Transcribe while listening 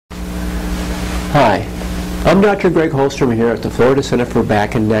Hi, I'm Dr. Greg Hollstrom here at the Florida Center for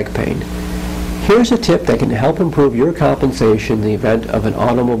Back and Neck Pain. Here's a tip that can help improve your compensation in the event of an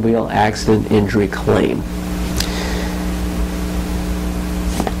automobile accident injury claim.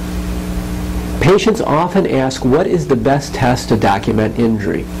 Patients often ask, what is the best test to document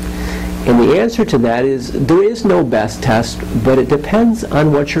injury? And the answer to that is, there is no best test, but it depends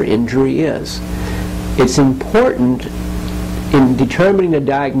on what your injury is. It's important in determining a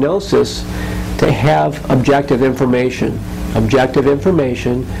diagnosis to have objective information. Objective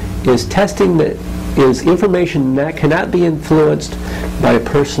information is testing that is information that cannot be influenced by a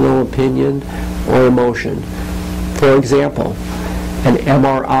personal opinion or emotion. For example, an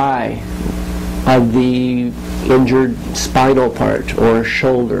MRI of the injured spinal part or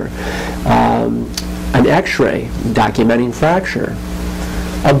shoulder, an X-ray documenting fracture,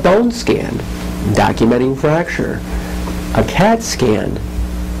 a bone scan documenting fracture, a CAT scan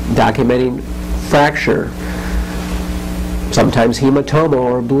documenting fracture, sometimes hematoma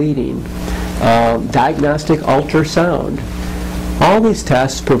or bleeding, diagnostic ultrasound. All these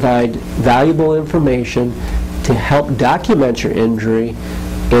tests provide valuable information to help document your injury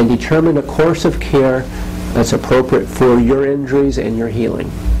and determine a course of care that's appropriate for your injuries and your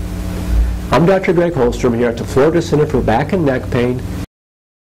healing. I'm Dr. Greg Hollstrom here at the Florida Center for Back and Neck Pain,